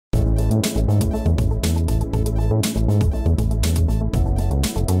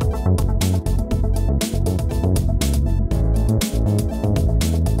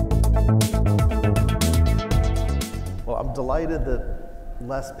delighted that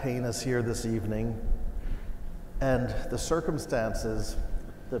Les Payne is here this evening, and the circumstances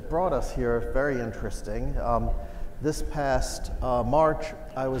that brought us here are very interesting. This past March,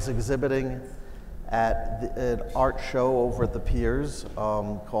 I was exhibiting at an art show over at the Piers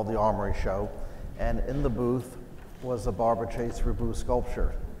called the Armory Show, and in the booth was a Barbara Chase-Riboud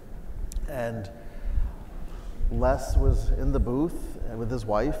sculpture. And Les was in the booth with his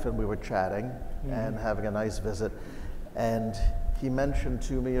wife, and we were chatting and having a nice visit. And he mentioned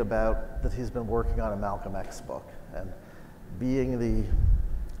to me about that he's been working on a Malcolm X book. And being the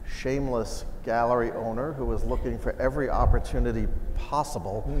shameless gallery owner who was looking for every opportunity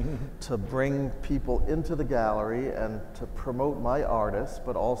possible to bring people into the gallery and to promote my artists,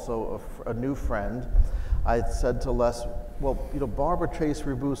 but also a new friend, I said to Les, well, you know, Barbara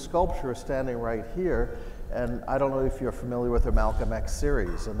Chase-Riboud's sculpture is standing right here, and I don't know if you're familiar with her Malcolm X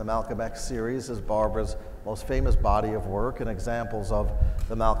series. And the Malcolm X series is Barbara's most famous body of work, and examples of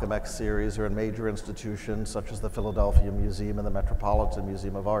the Malcolm X series are in major institutions such as the Philadelphia Museum and the Metropolitan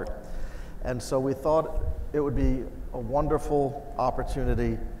Museum of Art. And so we thought it would be a wonderful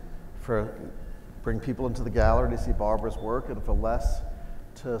opportunity for bring people into the gallery to see Barbara's work, and for Les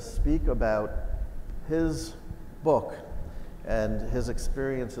to speak about his book and his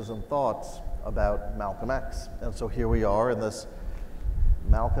experiences and thoughts about Malcolm X. And so here we are in this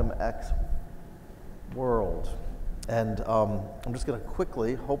Malcolm X world. And I'm just going to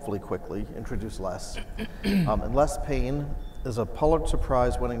quickly, hopefully quickly, introduce Les. And Les Payne is a Pulitzer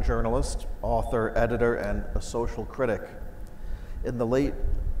Prize winning journalist, author, editor, and a social critic. In the late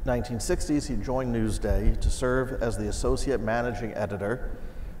 1960s, he joined Newsday to serve as the associate managing editor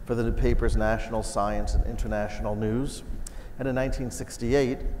for the paper's National Science and International News. And in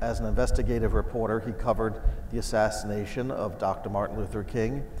 1968, as an investigative reporter, he covered the assassination of Dr. Martin Luther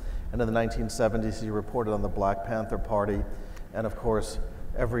King. And in the 1970s, he reported on the Black Panther Party and, of course,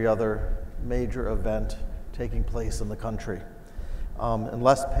 every other major event taking place in the country. And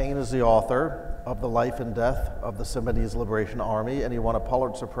Les Payne is the author of The Life and Death of the Sudanese Liberation Army, and he won a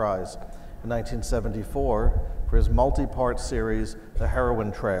Pulitzer Prize in 1974 for his multi-part series, The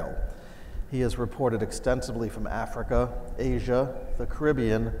Heroin Trail. He has reported extensively from Africa, Asia, the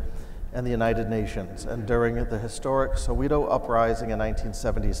Caribbean, and the United Nations. And during the historic Soweto uprising in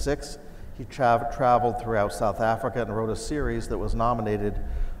 1976, he traveled throughout South Africa and wrote a series that was nominated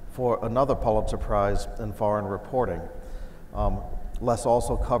for another Pulitzer Prize in foreign reporting. Les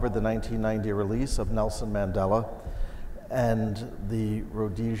also covered the 1990 release of Nelson Mandela and the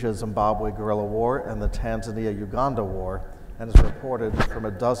Rhodesia-Zimbabwe guerrilla war and the Tanzania-Uganda war, and has reported from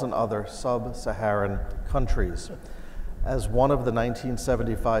a dozen other sub-Saharan countries. As one of the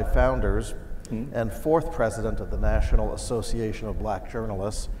 1975 founders and fourth president of the National Association of Black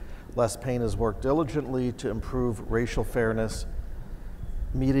Journalists, Les Payne has worked diligently to improve racial fairness,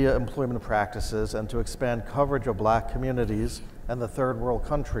 media employment practices, and to expand coverage of black communities and the third world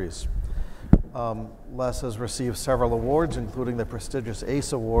countries. Les has received several awards, including the prestigious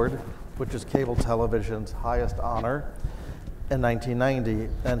ACE Award, which is cable television's highest honor, in 1990,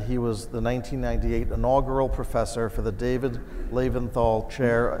 and he was the 1998 inaugural professor for the David Leventhal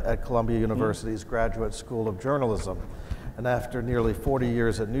Chair at Columbia University's Graduate School of Journalism. And after nearly 40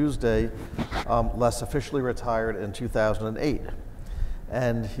 years at Newsday, Les officially retired in 2008.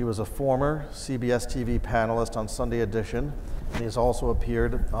 And he was a former CBS TV panelist on Sunday Edition, and he's also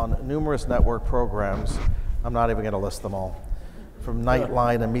appeared on numerous network programs. I'm not even going to list them all. From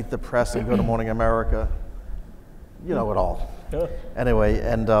Nightline and Meet the Press and Good Morning America, you know it all. Anyway,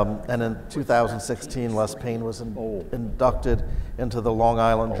 and in 2016, Les Payne was inducted into the Long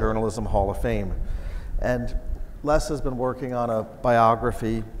Island Journalism Hall of Fame. And Les has been working on a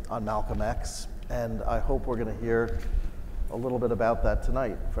biography on Malcolm X, and I hope we're going to hear a little bit about that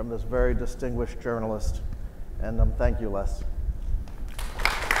tonight from this very distinguished journalist. And thank you, Les.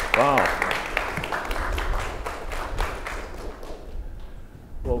 Wow.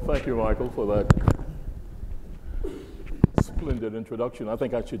 Well, thank you, Michael, for that splendid introduction. I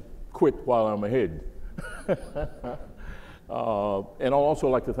think I should quit while I'm ahead. And I'd also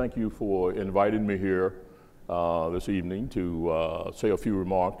like to thank you for inviting me here this evening to say a few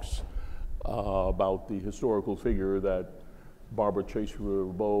remarks about the historical figure that Barbara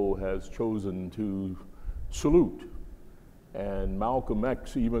Chase-Riboud has chosen to salute. And Malcolm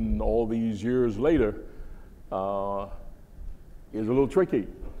X, even all these years later, is a little tricky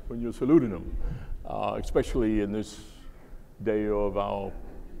when you're saluting him, especially in this day of our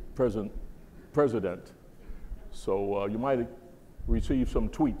present president. So you might receive some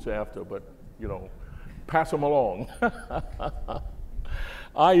tweets after, but you know, pass them along.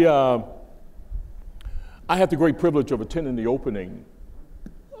 I I had the great privilege of attending the opening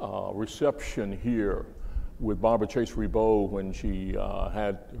reception here with Barbara Chase-Riboud when she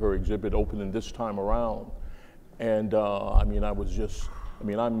had her exhibit opening this time around. And I mean,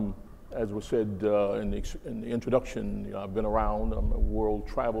 I'm, as was said in the introduction, you know, I've been around. I'm a world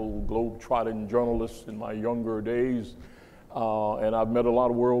travel, globe-trotting journalist in my younger days. And I've met a lot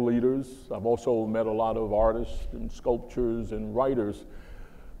of world leaders. I've also met a lot of artists and sculptors and writers.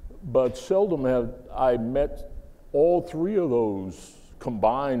 But seldom have I met all three of those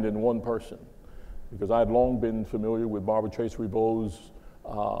combined in one person, because I had long been familiar with Barbara Chase-Riboud's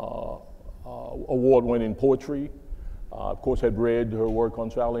award-winning poetry. Of course, had read her work on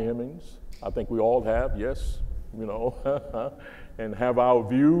Sally Hemings. I think we all have, yes, you know, and have our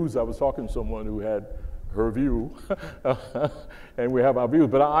views. I was talking to someone who had her view, and we have our views.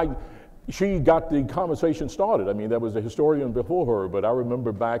 But she got the conversation started. I mean, there was a historian before her, but I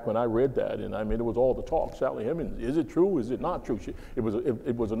remember back when I read that, and I mean, it was all the talk. Sally Hemings, is it true? Is it not true? It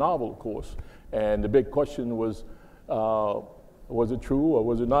was a novel, of course, and the big question was it true or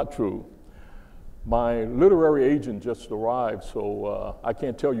was it not true? My literary agent just arrived, so I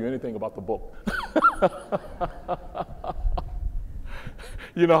can't tell you anything about the book.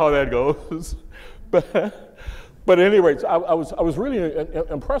 You know how that goes. But anyways, I was really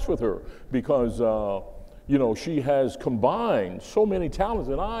impressed with her because you know, she has combined so many talents,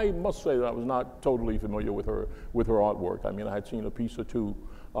 and I must say that I was not totally familiar with her artwork. I mean, I had seen a piece or two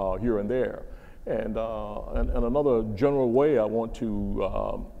here and there. And another general way I want to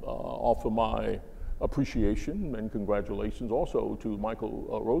offer my appreciation and congratulations also to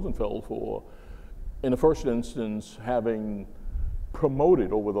Michael Rosenfeld for, in the first instance, having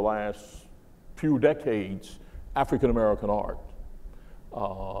promoted over the last few decades African-American art.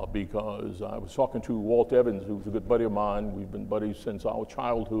 Because I was talking to Walt Evans, who's a good buddy of mine. We've been buddies since our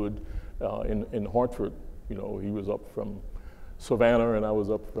childhood in Hartford. You know, he was up from Savannah and I was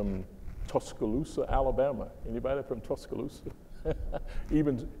up from Tuscaloosa, Alabama. Anybody from Tuscaloosa?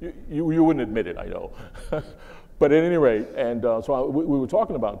 Even you wouldn't admit it, I know. But at any rate, and so we were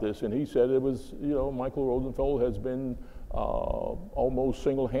talking about this, and he said it was, you know, Michael Rosenfeld has been almost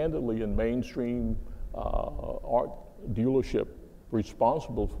single-handedly in mainstream art dealership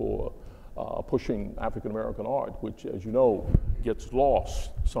responsible for pushing African-American art, which, as you know, gets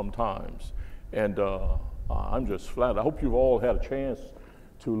lost sometimes. And I'm just flattered. I hope you've all had a chance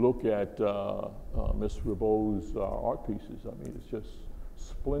to look at Ms. Riboud's art pieces. I mean, it's just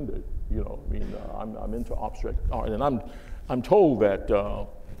splendid. You know, I mean, I'm into abstract art, and I'm told that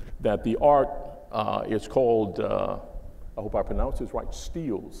that the art is called, I hope I pronounce this right,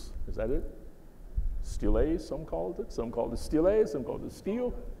 steels. Is that it? Steles, some called it. Some called it steles, some called it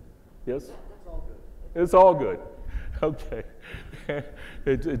steel. Yes? It's all good. It's all good. Okay.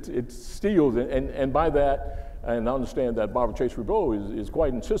 It's steels, and by that, and I understand that Barbara Chase-Riboud is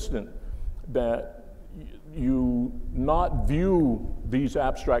quite insistent that you not view these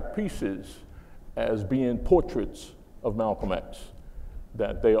abstract pieces as being portraits of Malcolm X,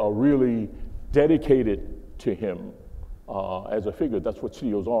 that they are really dedicated to him as a figure. That's what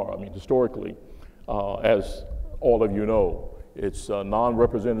steels are. I mean, historically, as all of you know, it's a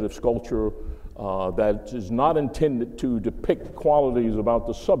non-representative sculpture that is not intended to depict qualities about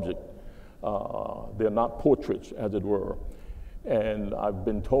the subject. They're not portraits, as it were. And I've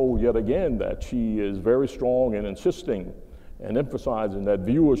been told yet again that she is very strong in insisting and emphasizing that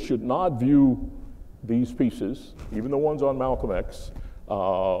viewers should not view these pieces, even the ones on Malcolm X,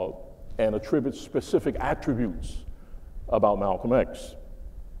 and attribute specific attributes about Malcolm X.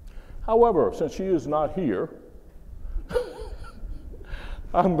 However, since she is not here,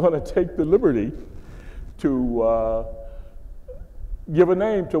 I'm going to take the liberty to give a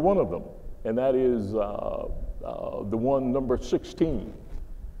name to one of them, and that is the one number 16.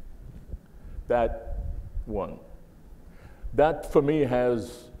 That one. That for me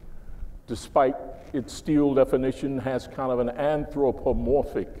has, despite its steel definition, has kind of an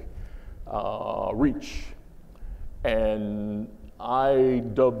anthropomorphic reach. And I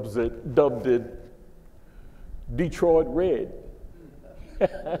dubbed it Detroit Red.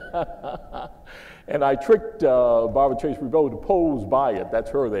 And I tricked Barbara Chase-Riboud to pose by it.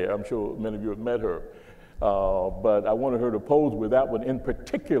 That's her there. I'm sure many of you have met her. But I wanted her to pose with that one in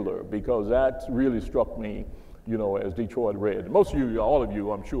particular because that really struck me, you know, as Detroit Red. Most of you, all of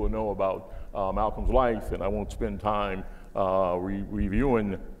you, I'm sure, know about Malcolm's life, and I won't spend time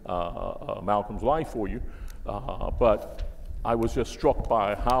reviewing Malcolm's life for you. But I was just struck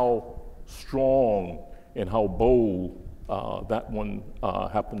by how strong and how bold that one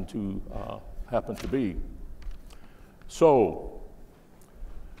happened to be. So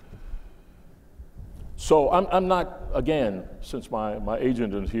So I'm not, again, since my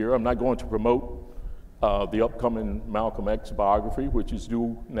agent is here, I'm not going to promote the upcoming Malcolm X biography, which is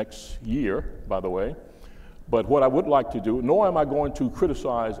due next year, by the way. But what I would like to do, nor am I going to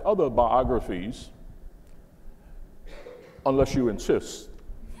criticize other biographies unless you insist.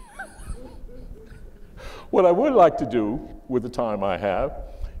 What I would like to do with the time I have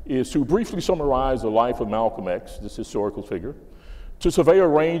is to briefly summarize the life of Malcolm X, this historical figure, to survey a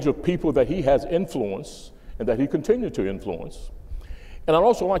range of people that he has influenced and that he continued to influence. And I'd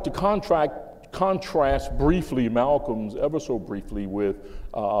also like to contrast briefly Malcolm's, ever so briefly, with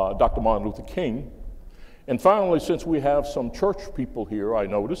Dr. Martin Luther King. And finally, since we have some church people here, I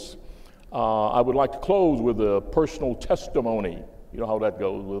notice, I would like to close with a personal testimony. You know how that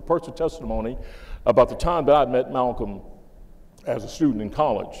goes, with a personal testimony about the time that I met Malcolm as a student in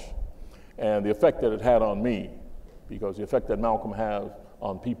college and the effect that it had on me, because the effect that Malcolm has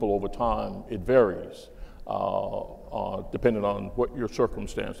on people over time, it varies depending on what your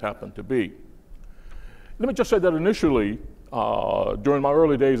circumstance happened to be. Let me just say that initially, during my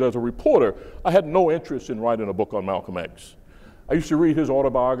early days as a reporter, I had no interest in writing a book on Malcolm X. I used to read his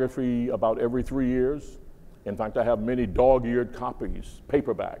autobiography about every 3 years. In fact, I have many dog-eared copies,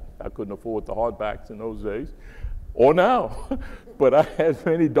 paperback. I couldn't afford the hardbacks in those days, or now. But I had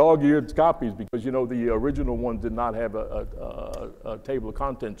many dog-eared copies because, you know, the original one did not have a table of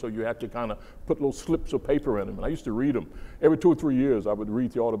contents, so you had to kind of put little slips of paper in them. And I used to read them. Every 2 or 3 years, I would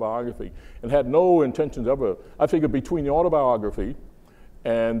read the autobiography and had no intentions ever. I figured between the autobiography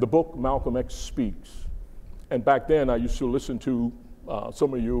and the book Malcolm X Speaks, and back then I used to listen to,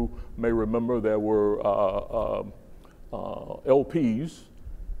 some of you may remember there were LPs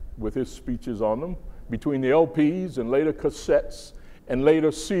with his speeches on them. Between the LPs and later cassettes and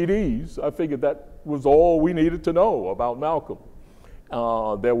later CDs, I figured that was all we needed to know about Malcolm.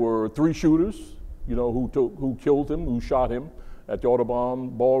 There were 3 shooters, you know, who killed him, who shot him at the Audubon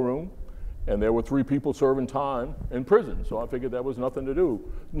Ballroom, and there were 3 people serving time in prison. So I figured there was nothing to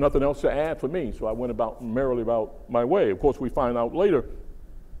do, nothing else to add for me. So I went merrily about my way. Of course, we find out later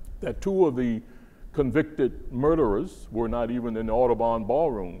that 2 of the convicted murderers were not even in the Audubon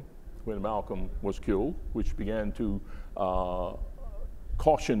Ballroom when Malcolm was killed, which began to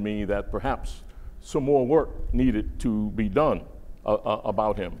caution me that perhaps some more work needed to be done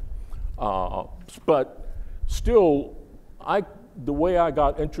about him. But still, the way I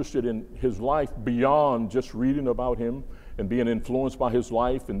got interested in his life beyond just reading about him and being influenced by his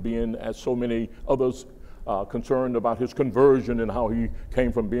life and being, as so many others, concerned about his conversion and how he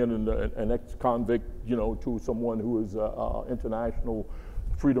came from being an ex-convict, you know, to someone who is an international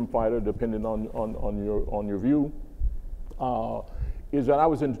freedom fighter, depending on your view, is that I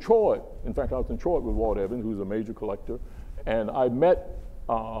was in Detroit. In fact, I was in Detroit with Walt Evans, who's a major collector, and I met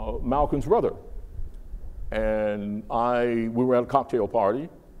Malcolm's brother. And we were at a cocktail party,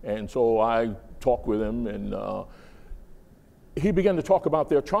 and so I talked with him, and he began to talk about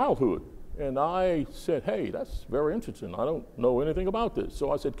their childhood. And I said, hey, that's very interesting. I don't know anything about this.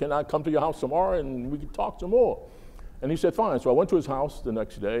 So I said, can I come to your house tomorrow and we can talk some more? And he said, fine. So I went to his house the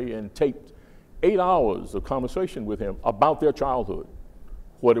next day and taped 8 hours of conversation with him about their childhood.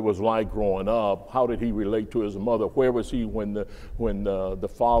 What it was like growing up, how did he relate to his mother, where was he when the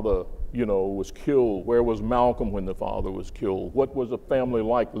father, you know, was killed, where was Malcolm when the father was killed, what was the family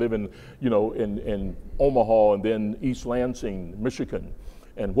like living, you know, in Omaha and then East Lansing, Michigan,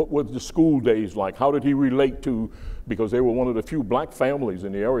 and what were the school days like, how did he relate to, because they were one of the few black families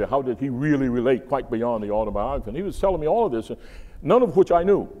in the area, how did he really relate quite beyond the autobiography? And he was telling me all of this, none of which I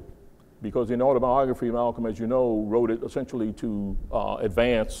knew. Because in the autobiography, Malcolm, as you know, wrote it essentially to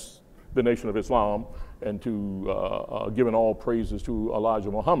advance the Nation of Islam and to giving all praises to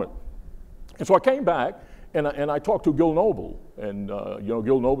Elijah Muhammad. And so I came back and I talked to Gil Noble. And you know,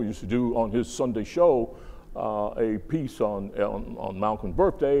 Gil Noble used to do on his Sunday show a piece on Malcolm's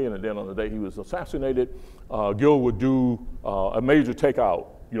birthday, and then on the day he was assassinated, Gil would do a major takeout,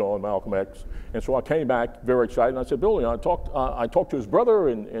 you know, on Malcolm X. And so I came back very excited, and I said, Billy, I talked to his brother,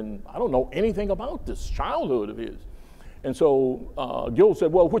 and I don't know anything about this childhood of his. And so Gil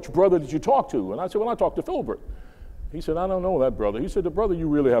said, well, which brother did you talk to? And I said, well, I talked to Filbert. He said, I don't know that brother. He said, the brother you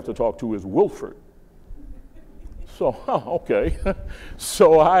really have to talk to is Wilford. So, okay.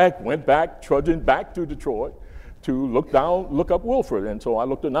 So I went back, trudging back to Detroit to look up Wilford. And so I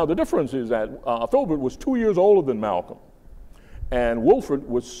looked at, now the difference is that Filbert was 2 years older than Malcolm. And Wilford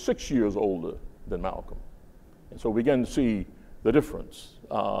was 6 years older than Malcolm. And so we began to see the difference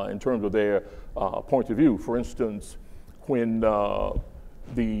in terms of their point of view. For instance, when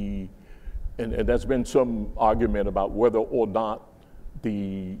and there's been some argument about whether or not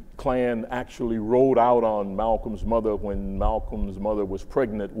the Klan actually rode out on Malcolm's mother when Malcolm's mother was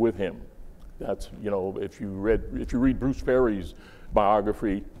pregnant with him. That's, you know, if you read Bruce Perry's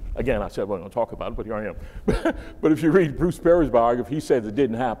biography, again, I said I wasn't going to talk about it, but here I am. But if you read Bruce Perry's biography, he says it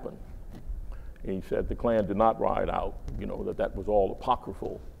didn't happen. He said the Klan did not ride out, you know, that was all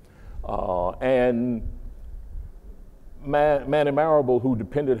apocryphal. And Manny Marable, who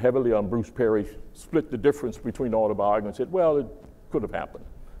depended heavily on Bruce Perry, split the difference between the autobiography and said, well, it could have happened.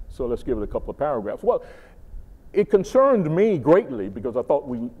 So let's give it a couple of paragraphs. Well, it concerned me greatly because I thought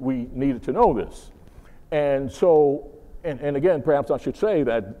we needed to know this. And so, and again, perhaps I should say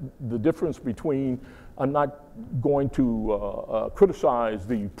that the difference between, I'm not going to criticize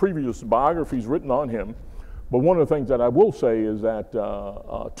the previous biographies written on him, but one of the things that I will say is that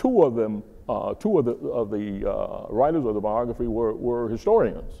two of the writers of the biography were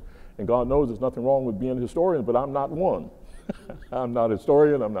historians. And God knows there's nothing wrong with being a historian, but I'm not one. I'm not a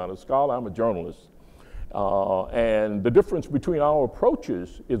historian, I'm not a scholar, I'm a journalist. And the difference between our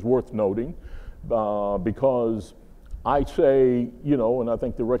approaches is worth noting because I say, you know, and I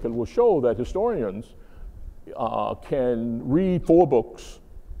think the record will show that historians can read 4 books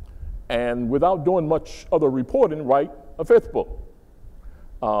and without doing much other reporting, write a 5th book.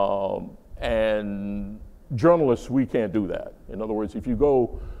 And journalists, we can't do that. In other words, if you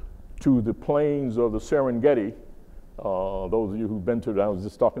go to the plains of the Serengeti, those of you who've been to it, I was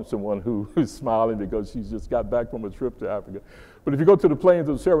just talking to someone who's smiling because she's just got back from a trip to Africa. But if you go to the plains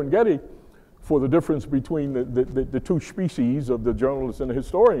of the Serengeti, for the difference between the two species of the journalists and the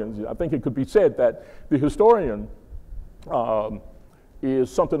historians, I think it could be said that the historian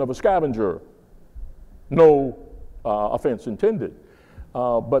is something of a scavenger. No offense intended.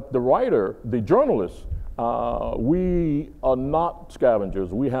 But the writer, the journalist, we are not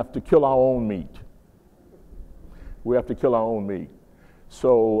scavengers. We have to kill our own meat. We have to kill our own meat.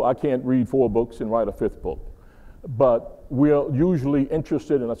 So I can't read 4 books and write a 5th book. But we're usually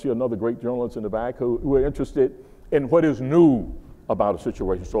interested, and I see another great journalist in the back, we're interested in what is new about a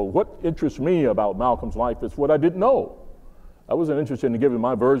situation. So what interests me about Malcolm's life is what I didn't know. I wasn't interested in giving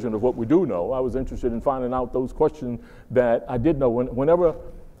my version of what we do know. I was interested in finding out those questions that I did know. Whenever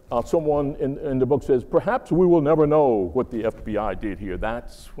someone in the book says, perhaps we will never know what the FBI did here,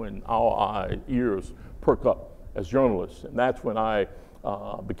 that's when our ears perk up as journalists, and that's when I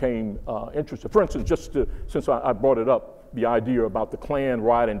became interested. For instance, since I brought it up, the idea about the Klan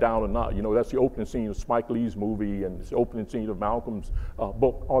riding down and not, you know, that's the opening scene of Spike Lee's movie, and it's the opening scene of Malcolm's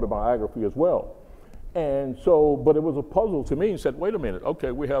book, autobiography as well. And so, but it was a puzzle to me and said, wait a minute,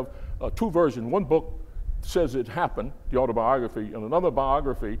 okay, we have 2 versions. One book says it happened, the autobiography, and another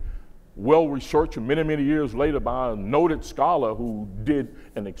biography, well-researched many, many years later by a noted scholar who did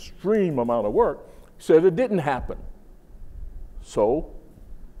an extreme amount of work, said it didn't happen. So,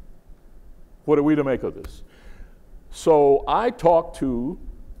 what are we to make of this? So I talked to,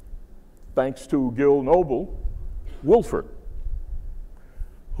 thanks to Gil Noble, Wilford,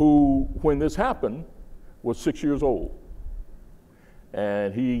 who, when this happened, was 6 years old.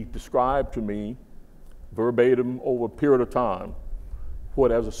 And he described to me, verbatim over a period of time,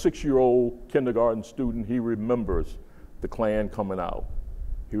 what as a 6-year-old kindergarten student, he remembers the Klan coming out.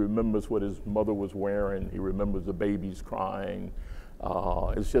 He remembers what his mother was wearing. He remembers the babies crying.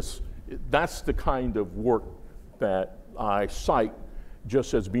 It's just, that's the kind of work that I cite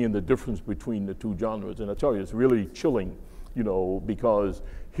just as being the difference between the 2 genres. And I tell you, it's really chilling, you know, because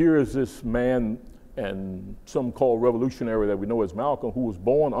here is this man, and some call revolutionary that we know as Malcolm, who was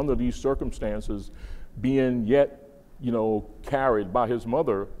born under these circumstances, being yet, you know, carried by his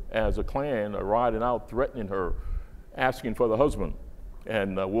mother as a Klan, riding out, threatening her, asking for the husband.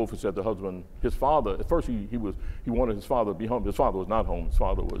 And Wilford said the husband, his father, at first he wanted his father to be home. His father was not home. His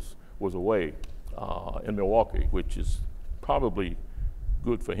father was away in Milwaukee, which is probably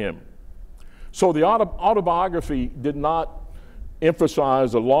good for him. So the autobiography did not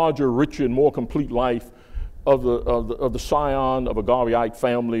emphasize a larger, richer, and more complete life of the scion of a Garveyite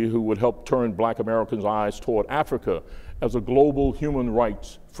family who would help turn Black Americans' eyes toward Africa as a global human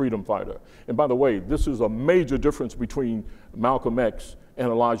rights freedom fighter. And by the way, this is a major difference between Malcolm X and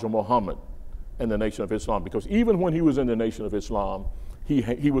Elijah Muhammad and the Nation of Islam, because even when he was in the Nation of Islam,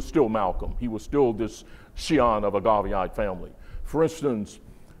 he was still Malcolm. He was still this scion of a Garveyite family. For instance,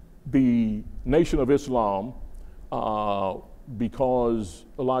 the Nation of Islam, because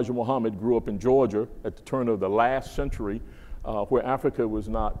Elijah Muhammad grew up in Georgia at the turn of the last century, where Africa was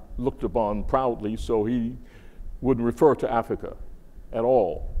not looked upon proudly, so he wouldn't refer to Africa at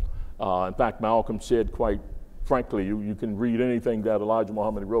all. In fact, Malcolm said quite frankly, you can read anything that Elijah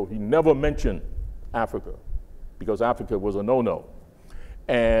Muhammad wrote, he never mentioned Africa, because Africa was a no-no.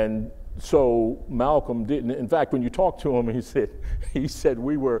 And so Malcolm didn't. In fact, when you talk to him, he said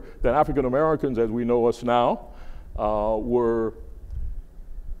that African Americans, as we know us now, were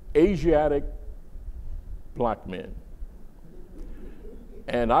Asiatic black men.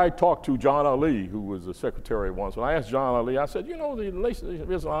 And I talked to John Ali, who was the secretary once, and I asked John Ali, I said, you know, the Nation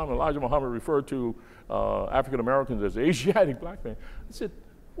of Islam, Elijah Muhammad referred to African Americans as Asiatic black men. I said,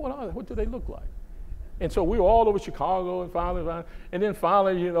 what do they look like? And so we were all over Chicago, and then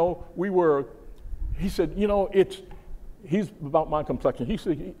finally, you know, he said, you know, he's about my complexion. He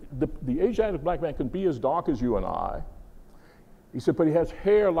said, the Asiatic black man can be as dark as you and I. He said, but he has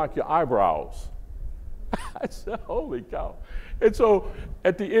hair like your eyebrows. I said, holy cow. And so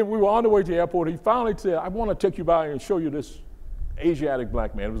at the end, we were on the way to the airport. He finally said, I want to take you by and show you this Asiatic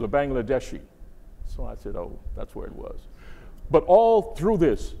black man. It was a Bangladeshi. So I said, oh, that's where it was. But all through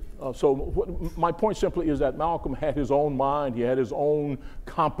this, my point simply is that Malcolm had his own mind. He had his own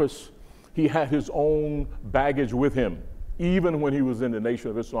compass. He had his own baggage with him, even when he was in the Nation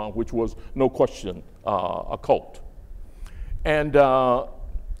of Islam, which was, no question, a cult. And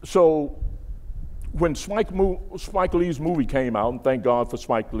so when Spike Lee's movie came out, and thank God for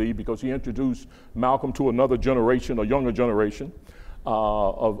Spike Lee, because he introduced Malcolm to another generation, a younger generation,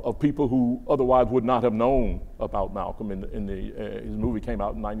 of people who otherwise would not have known about Malcolm. His movie came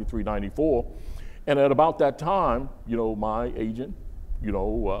out in 93, 94. And at about that time, you know, my agent, you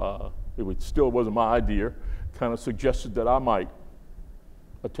know, still wasn't my idea, kind of suggested that I might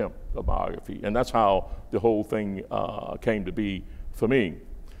attempt a biography. And that's how the whole thing came to be for me.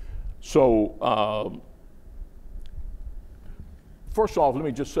 So first off, let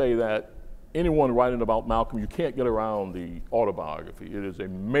me just say that anyone writing about Malcolm, you can't get around the autobiography. It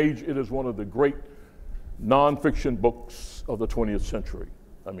is one of the great nonfiction books of the 20th century.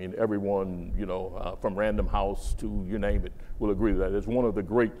 I mean, everyone, you know, from Random House to you name it, will agree that it's one of the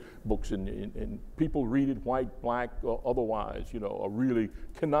great books, and people read it, white, black, or otherwise, you know, or really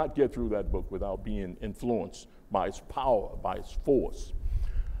cannot get through that book without being influenced by its power, by its force.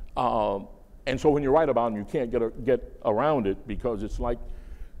 And so when you write about him, you can't get around it, because it's like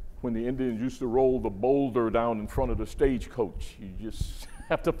when the Indians used to roll the boulder down in front of the stagecoach. You just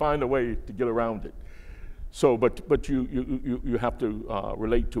have to find a way to get around it. So, but you have to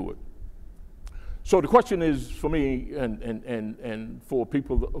relate to it. So the question is, for me and for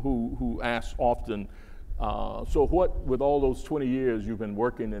people who ask often, so what, with all those 20 years you've been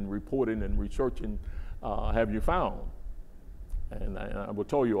working and reporting and researching, have you found? And I will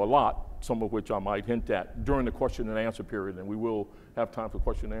tell you a lot, some of which I might hint at during the question and answer period, and we will have time for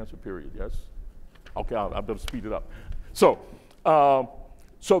question and answer period, yes? Okay, I better speed it up. So,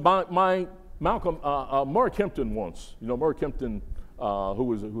 my Malcolm, Murray Kempton once, you know, Murray Kempton, who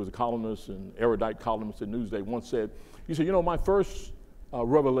was a columnist and erudite columnist in Newsday, once said, he said, you know, my first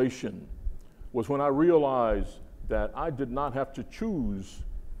revelation was when I realized that I did not have to choose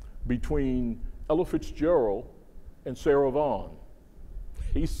between Ella Fitzgerald and Sarah Vaughan.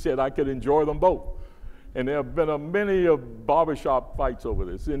 He said I could enjoy them both. And there have been many barbershop fights over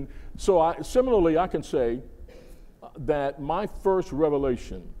this. And so similarly, I can say that my first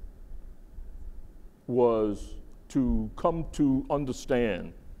revelation was to come to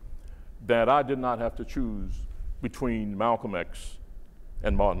understand that I did not have to choose between Malcolm X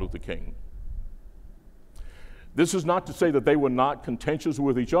and Martin Luther King. This is not to say that they were not contentious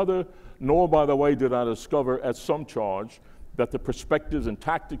with each other, nor, by the way, did I discover, as some charge, that the perspectives and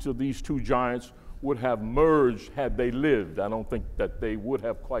tactics of these two giants would have merged had they lived. I don't think that they would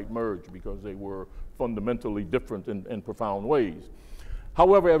have quite merged, because they were fundamentally different in profound ways.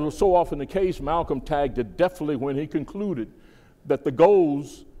 However, as was so often the case, Malcolm tagged it deftly when he concluded that the goal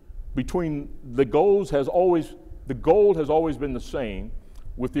has always been the same,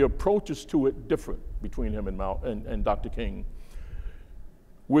 with the approaches to it different between him and Dr. King.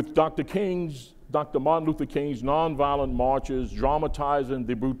 With Dr. Martin Luther King's nonviolent marches dramatizing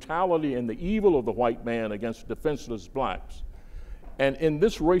the brutality and the evil of the white man against defenseless blacks. And in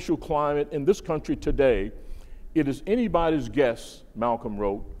this racial climate in this country today, it is anybody's guess, Malcolm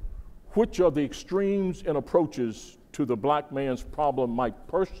wrote, which of the extremes and approaches to the black man's problem might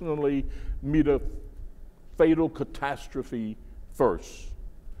personally meet a fatal catastrophe first.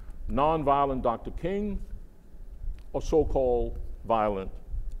 Nonviolent Dr. King or so-called violent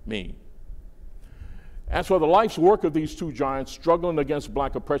me. As for the life's work of these two giants struggling against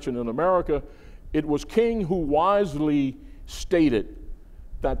black oppression in America, it was King who wisely stated,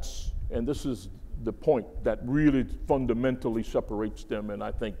 and this is the point that really fundamentally separates them, and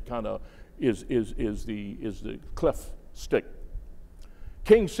I think kind of is the cleft stick.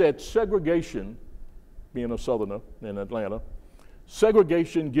 King said segregation, being a Southerner in Atlanta,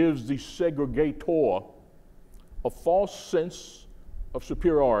 Segregation gives the segregator a false sense of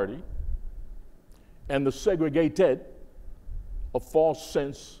superiority, and the segregated a false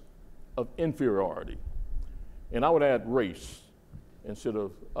sense of inferiority. And I would add race instead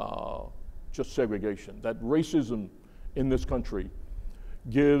of just segregation. That racism in this country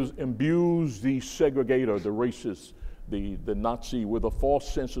imbues the segregator, the racist, the Nazi, with a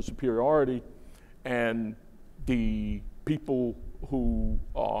false sense of superiority, and the people who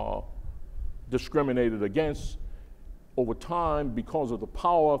are discriminated against over time because of the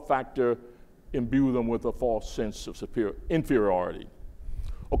power factor imbue them with a false sense of inferiority.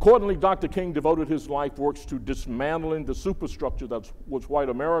 Accordingly, Dr. King devoted his life works to dismantling the superstructure that was white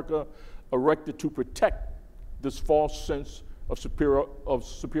America, erected to protect this false sense of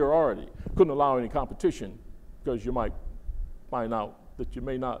superiority. Couldn't allow any competition because you might find out that you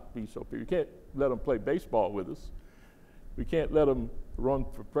may not be so superior. You can't let them play baseball with us. We can't let them run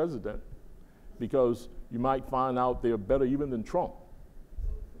for president because you might find out they're better even than Trump.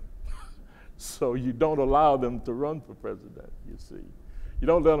 So you don't allow them to run for president, you see. You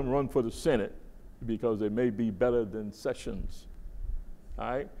don't let them run for the Senate because they may be better than Sessions,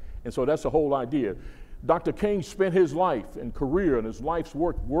 all right? And so that's the whole idea. Dr. King spent his life and career and his life's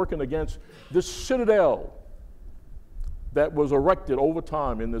work working against this citadel that was erected over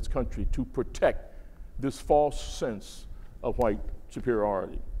time in this country to protect this false sense of white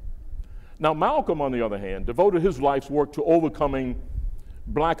superiority. Now, Malcolm, on the other hand, devoted his life's work to overcoming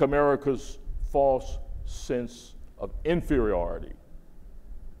Black America's false sense of inferiority.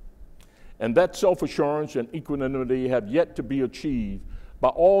 And that self-assurance and equanimity have yet to be achieved by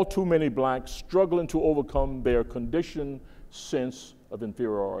all too many blacks struggling to overcome their conditioned sense of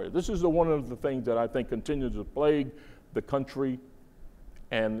inferiority. This is one of the things that I think continues to plague the country,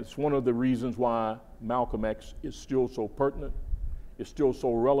 and it's one of the reasons why Malcolm X is still so pertinent, is still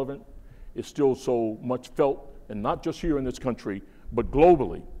so relevant, is still so much felt, and not just here in this country, but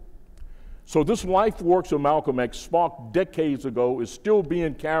globally. So this life works of Malcolm X, sparked decades ago, is still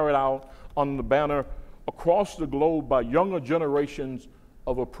being carried out on the banner across the globe by younger generations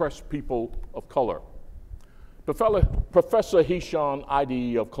of oppressed people of color. Professor Hisham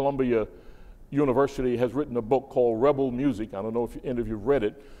Ide of Columbia University has written a book called Rebel Music. I don't know if any of you have read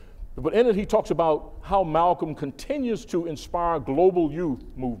it, but in it he talks about how Malcolm continues to inspire global youth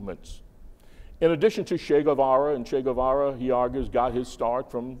movements. In addition to Che Guevara, and Che Guevara, he argues, got his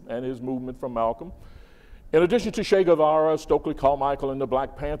start from, and his movement from Malcolm. In addition to Che Guevara, Stokely Carmichael, and the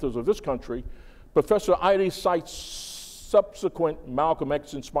Black Panthers of this country, Professor Ide cites subsequent Malcolm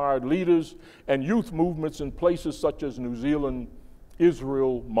X-inspired leaders and youth movements in places such as New Zealand,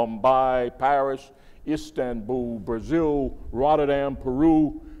 Israel, Mumbai, Paris, Istanbul, Brazil, Rotterdam,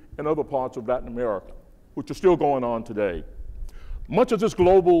 Peru, and other parts of Latin America, which are still going on today. Much of this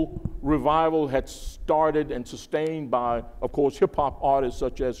global revival had started and sustained by, of course, hip-hop artists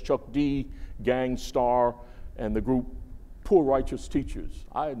such as Chuck D, Gang Starr, and the group Poor Righteous Teachers.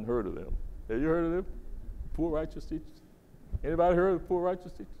 I hadn't heard of them. Have you heard of them? Poor Righteous Teachers? Anybody heard of Poor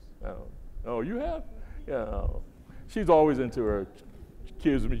Righteous Teachers? No. Oh, you have? Yeah. She's always into her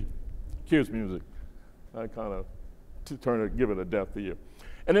kids music. I kind of give it a deaf ear.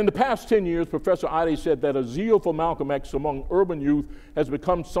 And in the past 10 years, Professor Ide said that a zeal for Malcolm X among urban youth has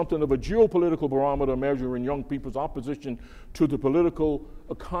become something of a geopolitical barometer measuring young people's opposition to the political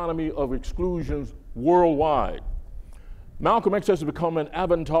economy of exclusions worldwide. Malcolm X has become an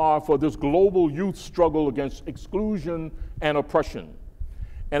avatar for this global youth struggle against exclusion and oppression.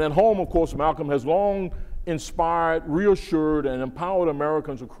 And at home, of course, Malcolm has long inspired, reassured, and empowered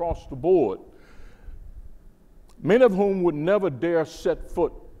Americans across the board, many of whom would never dare set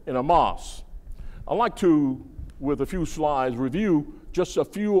foot in a mosque. I'd like to, with a few slides, review just a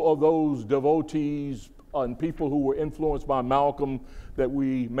few of those devotees and people who were influenced by Malcolm that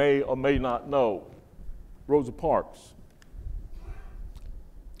we may or may not know. Rosa Parks.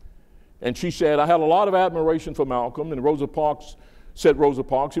 And she said, I had a lot of admiration for Malcolm, and Rosa Parks said, he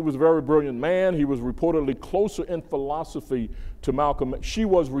was a very brilliant man. He was reportedly closer in philosophy to Malcolm. She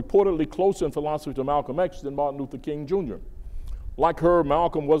was reportedly closer in philosophy to Malcolm X than Martin Luther King Jr. Like her,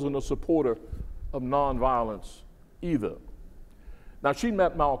 Malcolm wasn't a supporter of nonviolence either. Now, she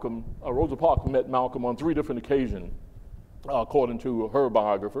met Malcolm, Rosa Parks met Malcolm on 3 different occasions, according to her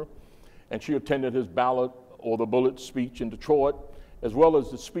biographer, and she attended his ballot or the bullet speech in Detroit, as well as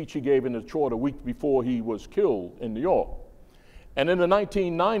the speech he gave in Detroit a week before he was killed in New York. And in the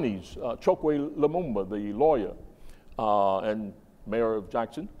 1990s, Chokwe Lumumba, the lawyer and mayor of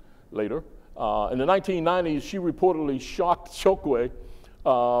Jackson later, in the 1990s, she reportedly shocked Chokwe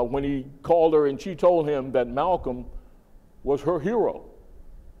when he called her and she told him that Malcolm was her hero.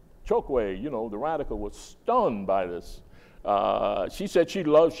 Chokwe, the radical, was stunned by this. She said she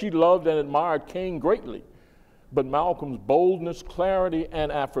loved and admired King greatly, but Malcolm's boldness, clarity,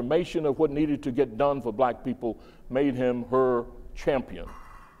 and affirmation of what needed to get done for black people made him her champion.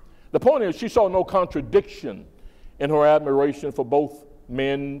 The point is, she saw no contradiction in her admiration for both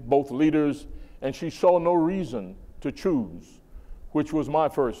men, both leaders, and she saw no reason to choose, which was my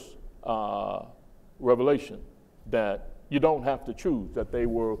first revelation, that you don't have to choose, that they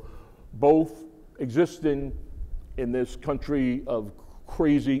were both existing in this country of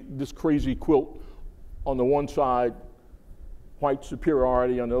this crazy quilt. On the one side, white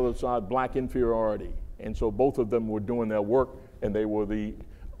superiority, on the other side, black inferiority. And so both of them were doing their work, and they were the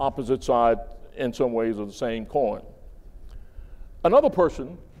opposite side in some ways of the same coin. Another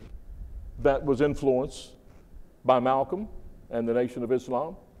person that was influenced by Malcolm and the Nation of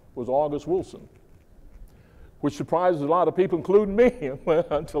Islam was August Wilson, which surprises a lot of people, including me,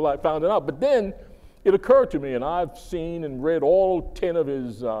 until I found it out. But then it occurred to me, and I've seen and read all 10 of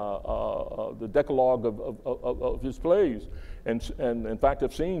his, the Decalogue of his plays, and in fact,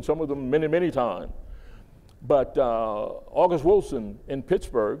 I've seen some of them many, many times. But August Wilson in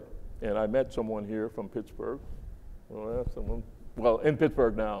Pittsburgh, and I met someone here from Pittsburgh, in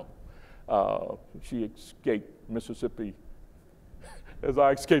Pittsburgh now. She escaped Mississippi as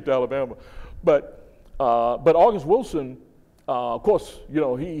I escaped Alabama. But August Wilson, of course,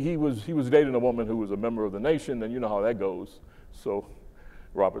 he was dating a woman who was a member of the Nation, and you know how that goes. So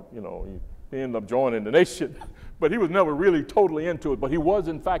Robert, he ended up joining the Nation, but he was never really totally into it. But he was,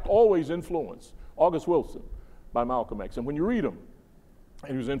 in fact, always influenced, August Wilson, by Malcolm X. And when you read him,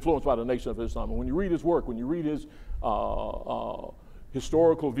 and he was influenced by the Nation of Islam, and when you read his work, when you read his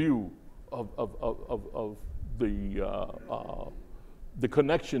historical view of the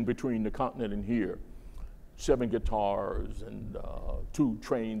connection between the continent and here, 7 guitars and 2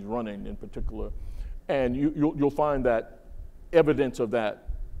 trains running in particular, and you'll find that evidence of that,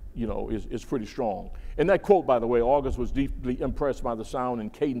 is pretty strong. In that quote, by the way, August was deeply impressed by the sound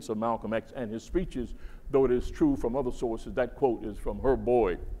and cadence of Malcolm X and his speeches, though it is true from other sources. That quote is from Herb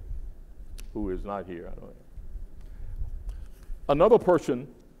Boyd, who is not here. I don't know. Another person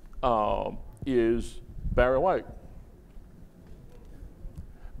is Barry White.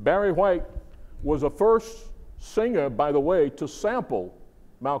 Barry White was the first singer, by the way, to sample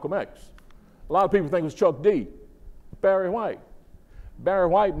Malcolm X. A lot of people think it was Chuck D. Barry White. Barry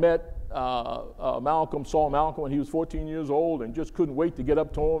White met Malcolm, saw Malcolm when he was 14 years old, and just couldn't wait to get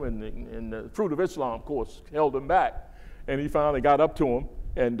up to him, and the fruit of Islam, of course, held him back. And he finally got up to him,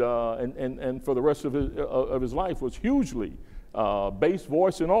 and for the rest of his life was hugely, bass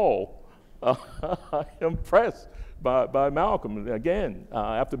voice and all, impressed by Malcolm, again,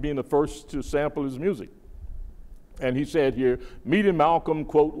 after being the first to sample his music. And he said here, meeting Malcolm,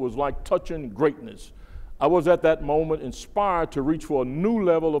 quote, was like touching greatness. I was at that moment inspired to reach for a new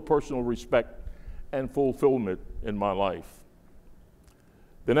level of personal respect and fulfillment in my life.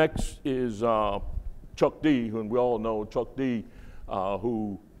 The next is Chuck D, who we all know Chuck D,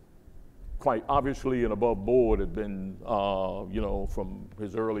 who quite obviously and above board had been, from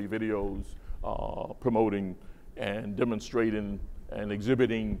his early videos, promoting and demonstrating and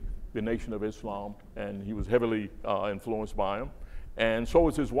exhibiting the Nation of Islam, and he was heavily influenced by him. And so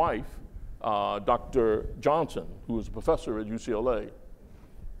was his wife, Dr. Johnson, who was a professor at UCLA.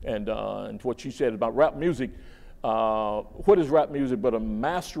 And what she said about rap music, what is rap music but a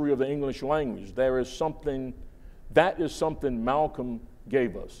mastery of the English language? That is something Malcolm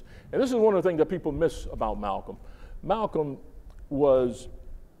gave us. And this is one of the things that people miss about Malcolm. Malcolm was,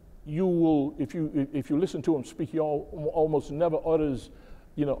 if you listen to him speak, he almost never utters,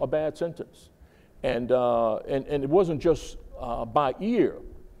 a bad sentence. And it wasn't just by ear.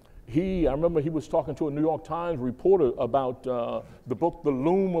 I remember he was talking to a New York Times reporter about the book, The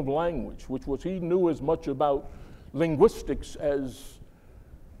Loom of Language, which was, he knew as much about linguistics as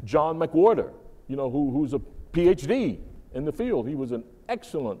John McWhorter, who's a PhD in the field. He was an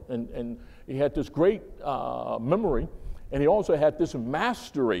excellent, and he had this great memory, and he also had this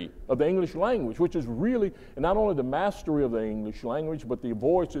mastery of the English language, which is really, and not only the mastery of the English language, but the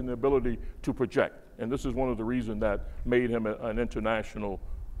voice and the ability to project. And this is one of the reasons that made him an international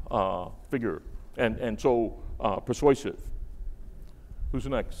figure, and so persuasive. Who's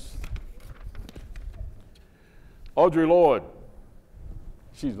next? Audre Lorde.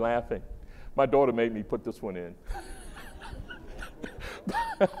 She's laughing. My daughter made me put this one in.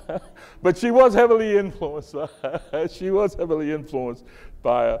 But she was heavily influenced. She was heavily influenced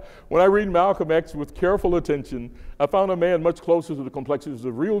by when I read Malcolm X with careful attention, I found a man much closer to the complexities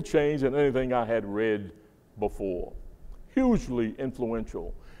of real change than anything I had read before. hugely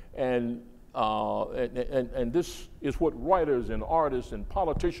influential. And this is what writers and artists and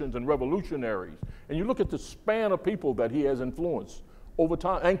politicians and revolutionaries, and you look at the span of people that he has influenced over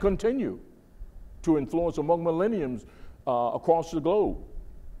time and continue to influence among millenniums across the globe.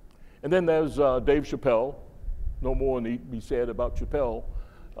 And then there's Dave Chappelle. No more need be said about Chappelle.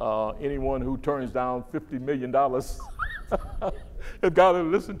 Anyone who turns down $50 million has got to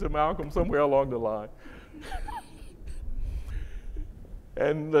listen to Malcolm somewhere along the line.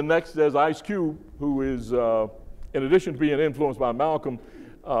 And the next, there's Ice Cube, who is, in addition to being influenced by Malcolm,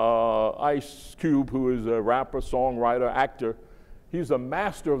 Ice Cube, who is a rapper, songwriter, actor, he's a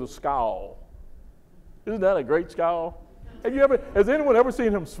master of the scowl. Isn't that a great scowl? Has anyone ever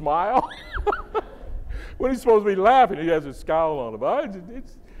seen him smile? When he's supposed to be laughing, he has his scowl on him.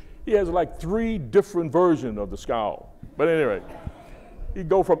 He has like 3 different versions of the scowl. But anyway, he'd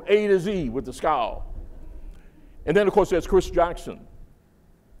go from A to Z with the scowl. And then, of course, there's Chris Jackson.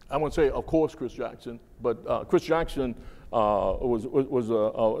 I won't say, of course, Chris Jackson, but Chris Jackson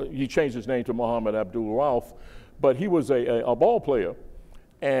he changed his name to Muhammad Abdul-Rauf, but he was a ball player.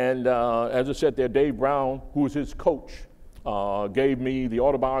 And as I said there, Dave Brown, who was his coach, gave me the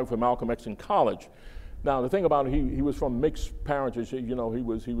autobiography of Malcolm X in college. Now, the thing about it, he was from mixed parentage. You know,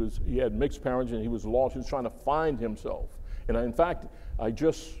 he had mixed parentage, and he was lost. He was trying to find himself. And in fact, I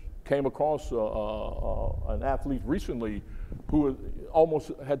just came across an athlete recently who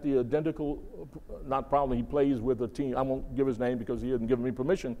almost had the identical, not probably, he plays with a team. I won't give his name because he hasn't given me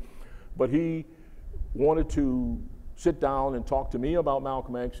permission, but he wanted to sit down and talk to me about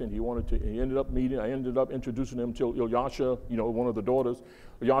Malcolm X, and I ended up introducing him to Ilyasha, you know, one of the daughters.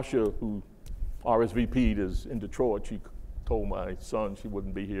 Ilyasha, who RSVP'd, is in Detroit. She told my son she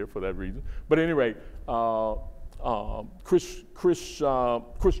wouldn't be here for that reason. But anyway, Chris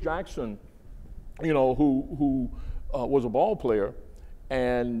Jackson, you know, who was a ball player,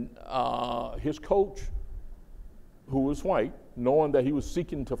 and his coach, who was white, knowing that he was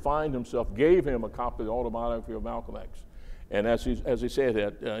seeking to find himself, gave him a copy of the autobiography of Malcolm X. And as he said,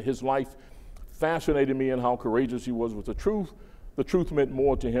 that his life fascinated me and how courageous he was with the truth. The truth meant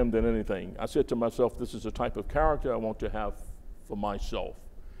more to him than anything. I said to myself, this is the type of character I want to have for myself.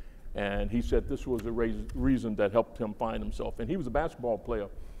 And he said this was a reason that helped him find himself. And he was a basketball player.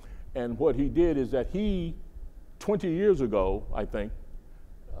 And what he did is that he, 20 years ago, I think,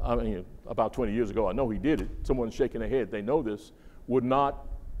 I mean, about 20 years ago, I know he did it. Someone's shaking their head, they know this, would not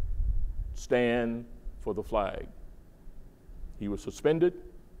stand for the flag. He was suspended.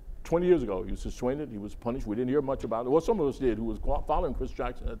 20 years ago, he was suspended, he was punished. We didn't hear much about it. Well, some of us did who was following Chris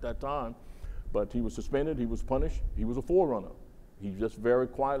Jackson at that time, but he was suspended, he was punished, he was a forerunner. He just very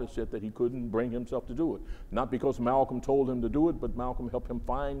quietly said that he couldn't bring himself to do it. Not because Malcolm told him to do it, but Malcolm helped him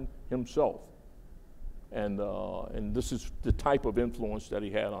find himself. And this is the type of influence that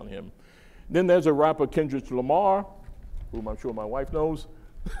he had on him. Then there's a rapper, Kendrick Lamar, whom I'm sure my wife knows.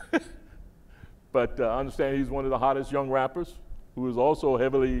 But I understand he's one of the hottest young rappers, who is also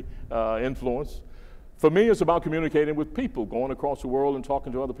heavily influenced. For me, it's about communicating with people, going across the world and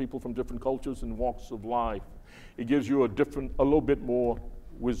talking to other people from different cultures and walks of life. It gives you a little bit more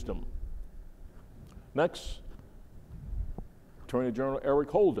wisdom. Next, Attorney General Eric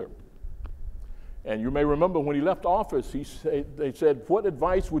Holder. And you may remember when he left office, they said, what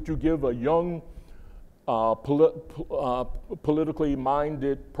advice would you give a young politically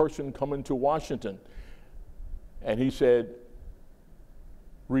minded person coming to Washington? And he said,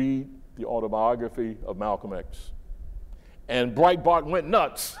 read the autobiography of Malcolm X. And Breitbart went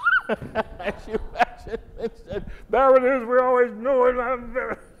nuts. There it is, we always knew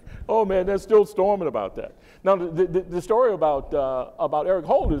it. Oh man, they're still storming about that. Now the story about Eric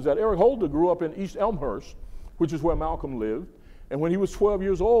Holder is that Eric Holder grew up in East Elmhurst, which is where Malcolm lived. And when he was 12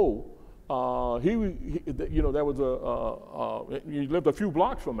 years old, he lived a few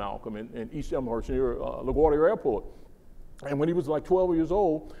blocks from Malcolm in East Elmhurst near LaGuardia Airport. And when he was like 12 years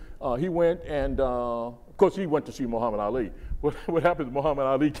old, he went and, of course, he went to see Muhammad Ali. What happened is Muhammad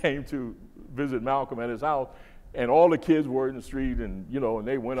Ali came to visit Malcolm at his house, and all the kids were in the street, and and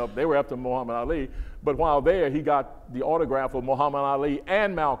they were after Muhammad Ali. But while there, he got the autograph of Muhammad Ali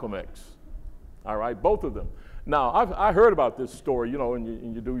and Malcolm X. All right, both of them. Now, I heard about this story,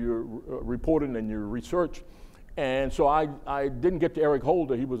 and you do your reporting and your research. And so I didn't get to Eric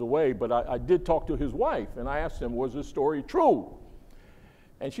Holder, he was away, but I did talk to his wife, and I asked him, was this story true?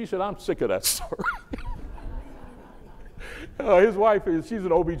 And she said, I'm sick of that story. His wife, she's an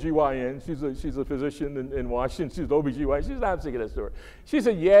OBGYN, she's a physician in Washington, she's an OBGYN, she's not sick of that story. She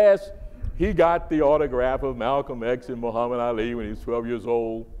said, yes, he got the autograph of Malcolm X and Muhammad Ali when he was 12 years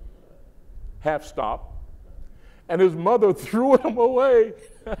old, half stop. and his mother threw him away.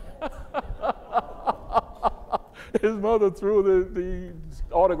 His mother threw the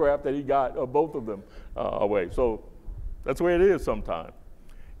autograph that he got of both of them away. So that's the way it is sometimes.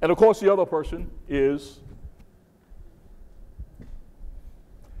 And of course, the other person is,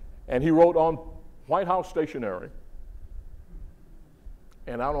 and he wrote on White House stationery,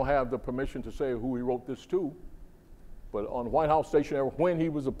 and I don't have the permission to say who he wrote this to, but on White House stationery when he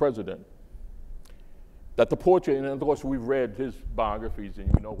was the president, that the portrait, and of course we've read his biographies and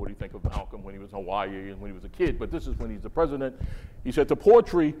you know what he think of Malcolm when he was in Hawaii and when he was a kid, but this is when he's the president. He said the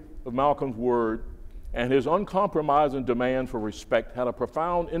portrait of Malcolm's word and his uncompromising demand for respect had a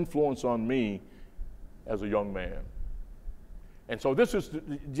profound influence on me as a young man. And so this is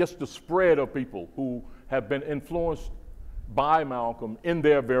just the spread of people who have been influenced by Malcolm in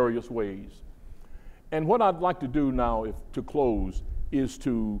their various ways. And what I'd like to do now, to close, is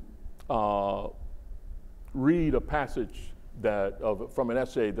to read a passage from an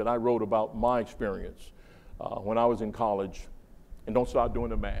essay that I wrote about my experience when I was in college. And don't start doing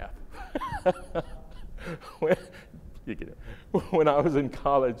the math. When I was in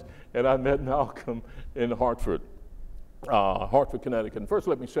college and I met Malcolm in Hartford, Connecticut. And first,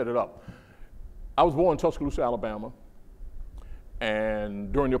 let me set it up. I was born in Tuscaloosa, Alabama,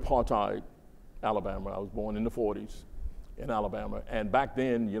 and during the apartheid, Alabama, I was born in the 40s in Alabama, and back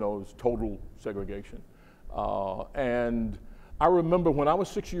then, you know, it was total segregation. And I remember when I was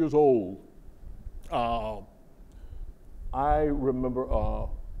 6 years old, I remember a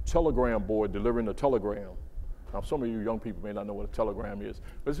telegram boy delivering a telegram. Now, some of you young people may not know what a telegram is,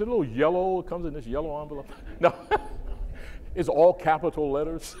 but it's a little yellow, it comes in this yellow envelope. No. It's all capital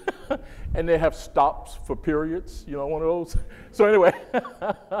letters, and they have stops for periods, you know, one of those. So anyway,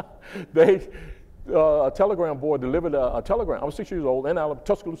 a telegram boy delivered a telegram. I was 6 years old in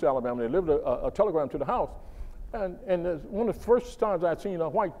Tuscaloosa, Alabama. They delivered a telegram to the house, and one of the first times I'd seen a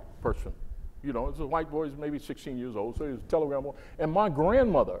white person. You know, it was a white boy, maybe 16 years old, so he was a telegram boy. And my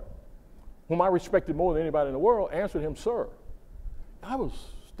grandmother, whom I respected more than anybody in the world, answered him, sir. I was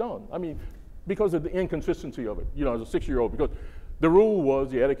stunned. I mean, because of the inconsistency of it, you know, as a 6-year-old, because the rule was,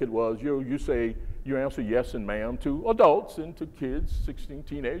 the etiquette was, you answer yes and ma'am to adults and to kids, 16,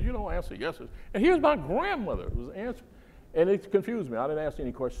 teenagers, you don't answer yeses. And here's my grandmother was answering, and it confused me. I didn't ask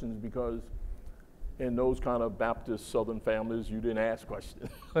any questions because in those kind of Baptist Southern families, you didn't ask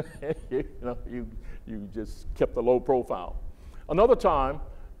questions. You know, you just kept a low profile. Another time,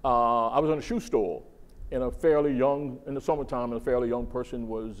 I was in a shoe store, and in the summertime, a fairly young person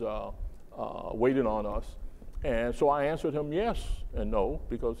was waiting on us. And so I answered him yes and no,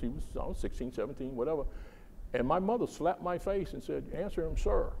 because I was 16, 17, whatever. And my mother slapped my face and said, answer him,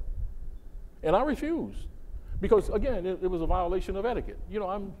 sir. And I refused, because again, it was a violation of etiquette. You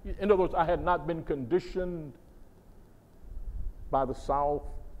know, in other words, I had not been conditioned by the South,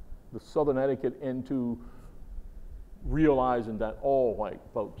 the Southern etiquette, into realizing that all white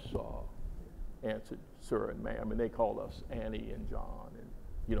folks answered sir and ma'am, and they called us Annie and John, and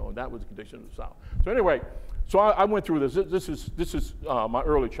you know, that was the condition of the South. So anyway, so I went through this. This is my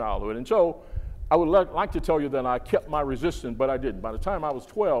early childhood, and so I would like to tell you that I kept my resistance, but I didn't. By the time I was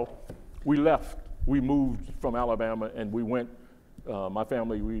 12, we left. We moved from Alabama, and we went. My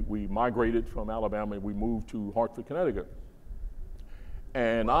family, we migrated from Alabama, and we moved to Hartford, Connecticut.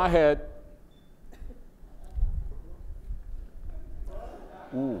 And I had.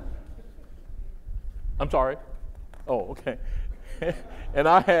 Ooh. I'm sorry. Oh, okay. And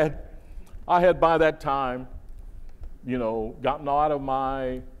I had by that time, you know, gotten out of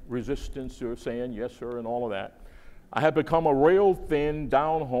my resistance to saying yes, sir, and all of that. I had become a rail thin,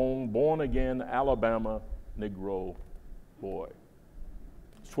 down home, born again Alabama Negro boy.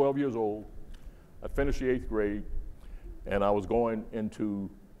 I was 12 years old. I finished the 8th grade, and I was going into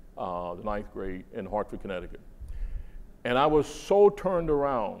the 9th grade in Hartford, Connecticut. And I was so turned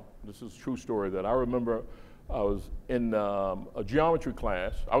around, this is a true story, that I remember I was in a geometry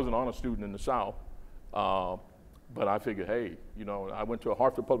class. I was an honor student in the South, but I figured, hey, you know, I went to a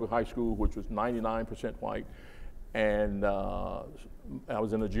Hartford Public High School, which was 99% white, and I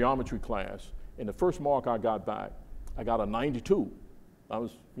was in a geometry class. And the first mark I got back, I got a 92. I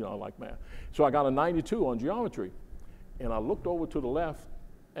was, you know, I like math. So I got a 92 on geometry. And I looked over to the left,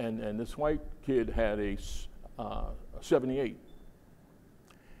 and this white kid had a 78.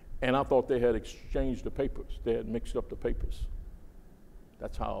 And I thought they had exchanged the papers. They had mixed up the papers.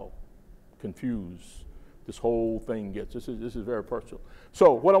 That's how confused this whole thing gets. This is very personal.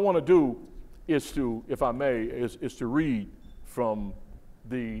 So what I want to do is to, if I may, is to read from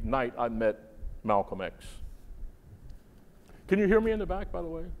the night I met Malcolm X. Can you hear me in the back, by the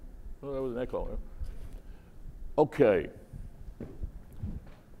way? Oh, that was an echo. Okay.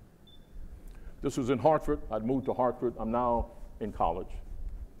 This was in Hartford. I'd moved to Hartford. I'm now in college.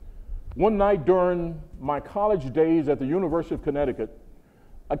 One night during my college days at the University of Connecticut,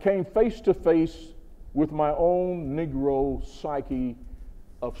 I came face to face with my own Negro psyche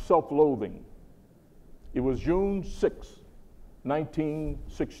of self-loathing. It was June 6,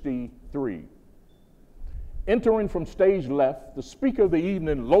 1963. Entering from stage left, the speaker of the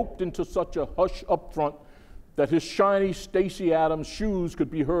evening loped into such a hush up front that his shiny Stacey Adams shoes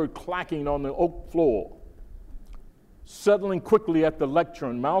could be heard clacking on the oak floor. Settling quickly at the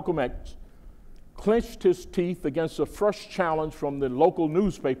lectern, Malcolm X clenched his teeth against a fresh challenge from the local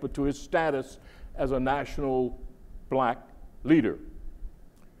newspaper to his status as a national black leader.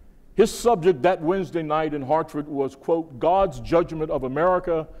 His subject that Wednesday night in Hartford was, quote, God's judgment of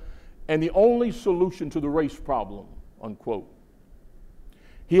America and the only solution to the race problem, unquote.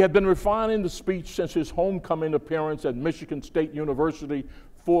 He had been refining the speech since his homecoming appearance at Michigan State University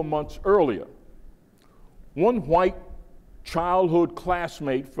 4 months earlier. One white childhood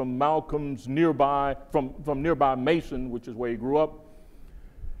classmate from Malcolm's nearby Mason, which is where he grew up,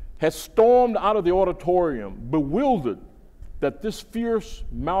 had stormed out of the auditorium, bewildered that this fierce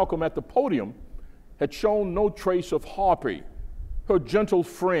Malcolm at the podium had shown no trace of Harpy, her gentle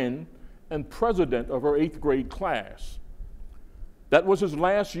friend and president of her 8th grade class. That was his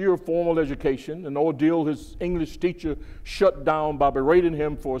last year of formal education, an ordeal his English teacher shut down by berating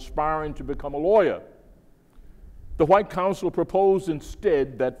him for aspiring to become a lawyer. The white counselor proposed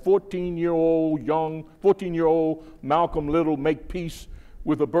instead that 14-year-old Malcolm Little make peace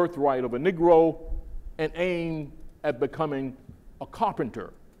with the birthright of a Negro and aim at becoming a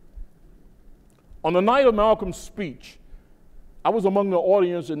carpenter. On the night of Malcolm's speech, I was among the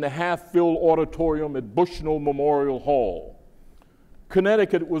audience in the half-filled auditorium at Bushnell Memorial Hall.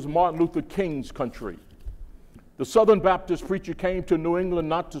 Connecticut was Martin Luther King's country. The Southern Baptist preacher came to New England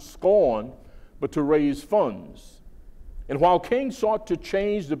not to scorn, but to raise funds. And while King sought to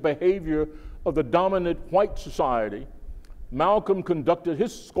change the behavior of the dominant white society, Malcolm conducted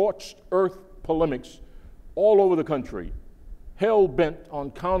his scorched earth polemics all over the country, hell-bent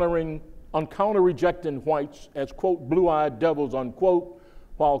on counter-rejecting whites as, quote, blue-eyed devils, unquote,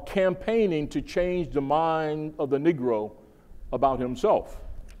 while campaigning to change the mind of the Negro about himself.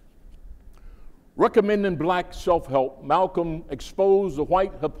 Recommending black self-help, Malcolm exposed the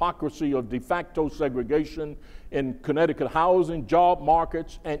white hypocrisy of de facto segregation in Connecticut housing, job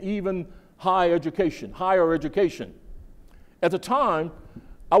markets, and even higher education. At the time,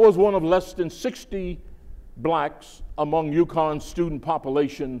 I was one of less than 60 blacks among UConn's student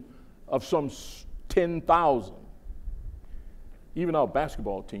population of some 10,000. Even our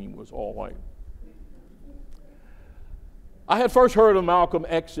basketball team was all white. I had first heard of Malcolm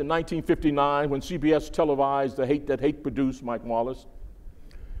X in 1959 when CBS televised The Hate That Hate produced Mike Wallace.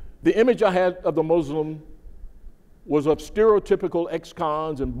 The image I had of the Muslim was of stereotypical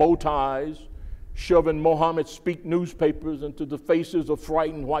ex-cons in bow ties, shoving Mohammed Speak newspapers into the faces of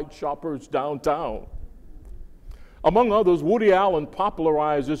frightened white shoppers downtown. Among others, Woody Allen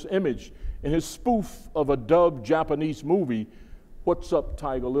popularized this image in his spoof of a dubbed Japanese movie, What's Up,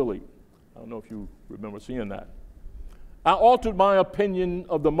 Tiger Lily? I don't know if you remember seeing that. I altered my opinion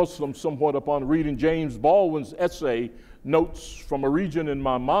of the Muslims somewhat upon reading James Baldwin's essay, Notes from a Region in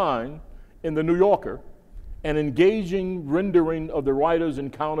My Mind, in The New Yorker, an engaging rendering of the writer's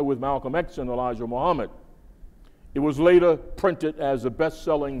encounter with Malcolm X and Elijah Muhammad. It was later printed as the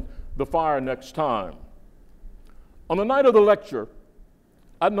best-selling The Fire Next Time. On the night of the lecture,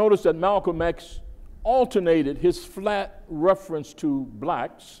 I noticed that Malcolm X alternated his flat reference to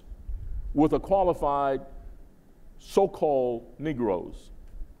blacks with a qualified so-called Negroes.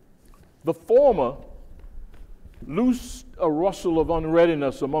 The former loosed a rustle of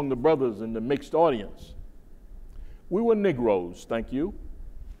unreadiness among the brothers in the mixed audience. We were Negroes, thank you,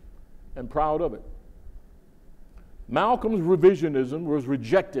 and proud of it. Malcolm's revisionism was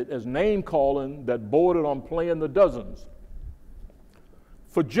rejected as name-calling that bordered on playing the dozens.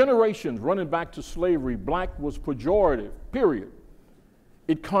 For generations, running back to slavery, black was pejorative, period.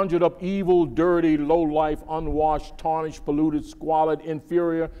 It conjured up evil, dirty, low-life, unwashed, tarnished, polluted, squalid,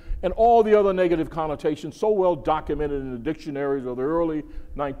 inferior, and all the other negative connotations so well documented in the dictionaries of the early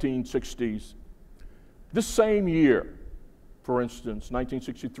 1960s. This same year, for instance,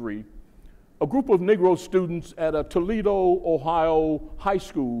 1963, a group of Negro students at a Toledo, Ohio high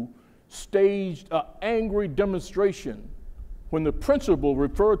school staged an angry demonstration when the principal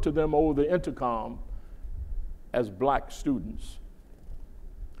referred to them over the intercom as black students.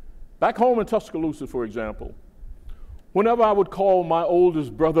 Back home in Tuscaloosa, for example, whenever I would call my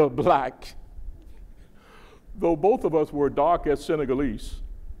oldest brother black, though both of us were dark as Senegalese,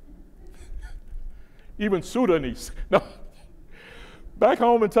 even Sudanese. Now, back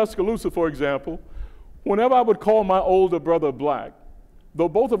home in Tuscaloosa, for example, whenever I would call my older brother black, though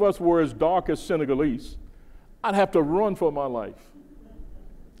both of us were as dark as Senegalese, I'd have to run for my life.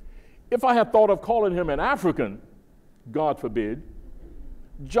 If I had thought of calling him an African, God forbid,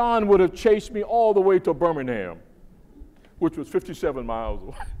 John would have chased me all the way to Birmingham, which was 57 miles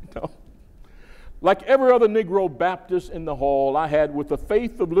away. No. Like every other Negro Baptist in the hall, I had, with the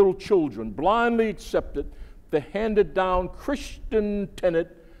faith of little children, blindly accepted the handed-down Christian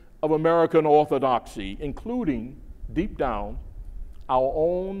tenet of American orthodoxy, including, deep down, our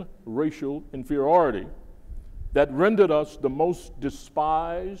own racial inferiority that rendered us the most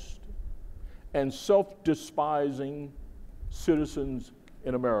despised and self-despising citizens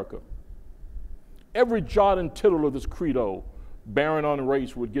in America. Every jot and tittle of this credo bearing on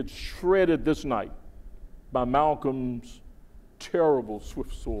race would get shredded this night by Malcolm's terrible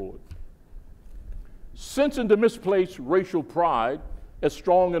swift sword. Sensing the misplaced racial pride as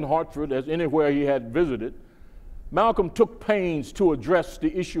strong in Hartford as anywhere he had visited, Malcolm took pains to address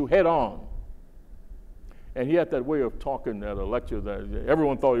the issue head on. And he had that way of talking at a lecture that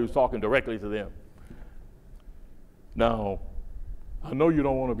everyone thought he was talking directly to them. Now, I know you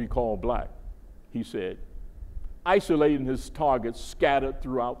don't want to be called black, he said, isolating his targets scattered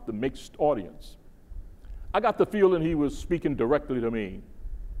throughout the mixed audience. I got the feeling he was speaking directly to me.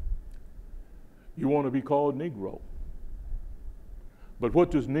 You want to be called Negro. But what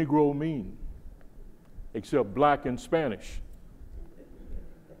does Negro mean? Except black in Spanish.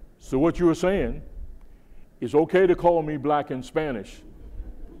 So what you were saying, it's okay to call me black in Spanish,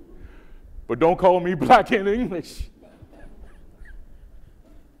 but don't call me black in English.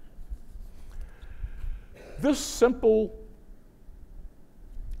 This simple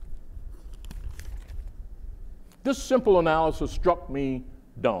analysis struck me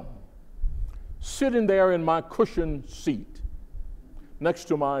dumb. Sitting there in my cushioned seat next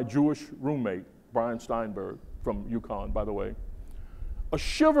to my Jewish roommate, Brian Steinberg, from UConn, by the way, a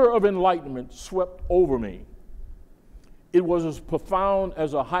shiver of enlightenment swept over me. It was as profound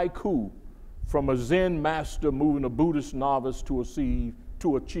as a haiku from a Zen master moving a Buddhist novice to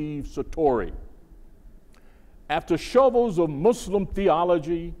achieve satori. After shovels of Muslim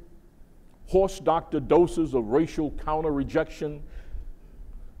theology, horse-doctor doses of racial counter-rejection,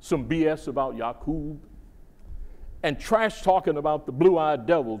 some BS about Yaqub, and trash talking about the blue-eyed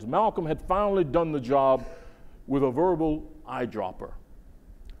devils, Malcolm had finally done the job with a verbal eyedropper.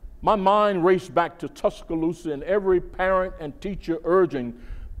 My mind raced back to Tuscaloosa and every parent and teacher urging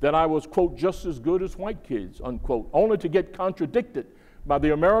that I was, quote, just as good as white kids, unquote, only to get contradicted by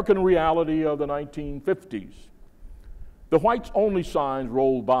the American reality of the 1950s. The whites-only signs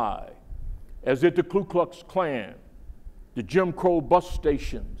rolled by, as did the Ku Klux Klan, the Jim Crow bus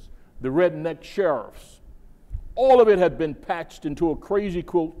stations, the redneck sheriffs. All of it had been patched into a crazy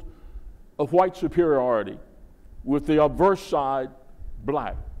quilt of white superiority with the obverse side,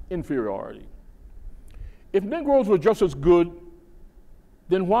 black inferiority. If Negroes were just as good,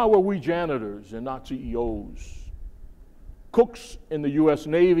 then why were we janitors and not CEOs? Cooks in the U.S.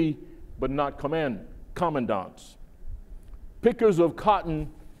 Navy, but not commandants. Pickers of cotton,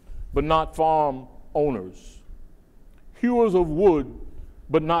 but not farm owners. Hewers of wood,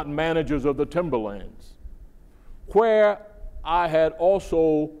 but not managers of the timberlands. Where I had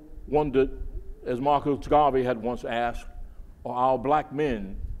also wondered, as Marcus Garvey had once asked, are our black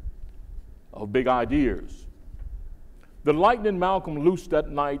men of big ideas? The lightning Malcolm loosed that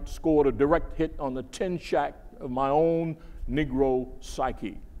night scored a direct hit on the tin shack of my own Negro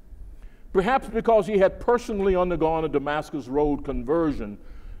psyche. Perhaps because he had personally undergone a Damascus Road conversion,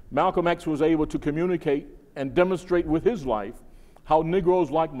 Malcolm X was able to communicate and demonstrate with his life how Negroes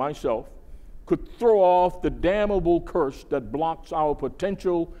like myself could throw off the damnable curse that blocks our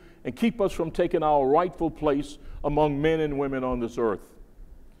potential and keep us from taking our rightful place among men and women on this earth.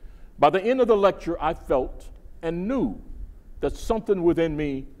 By the end of the lecture, I felt and knew that something within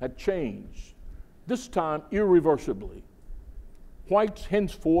me had changed, this time irreversibly. Whites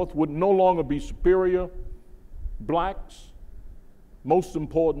henceforth would no longer be superior. Blacks, most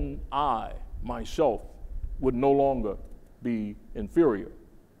important, I, myself, would no longer be inferior.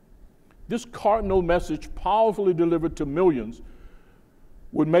 This cardinal message, powerfully delivered to millions,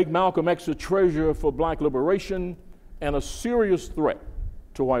 would make Malcolm X a treasure for black liberation and a serious threat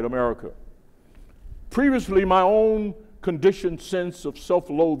to white America. Previously, my own conditioned sense of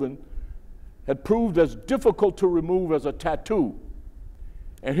self-loathing had proved as difficult to remove as a tattoo.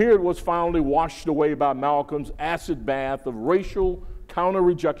 And here it was finally washed away by Malcolm's acid bath of racial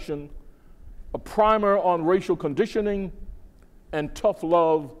counter-rejection a primer on racial conditioning and tough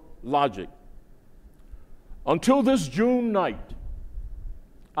love logic. Until this June night,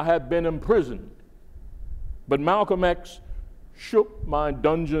 I had been imprisoned, but Malcolm X shook my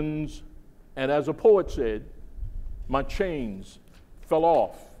dungeons, and as a poet said, my chains fell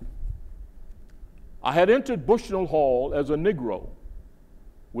off. I had entered Bushnell Hall as a Negro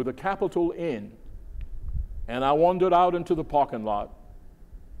with a capital N, and I wandered out into the parking lot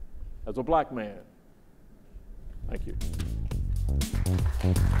as a black man. Thank you.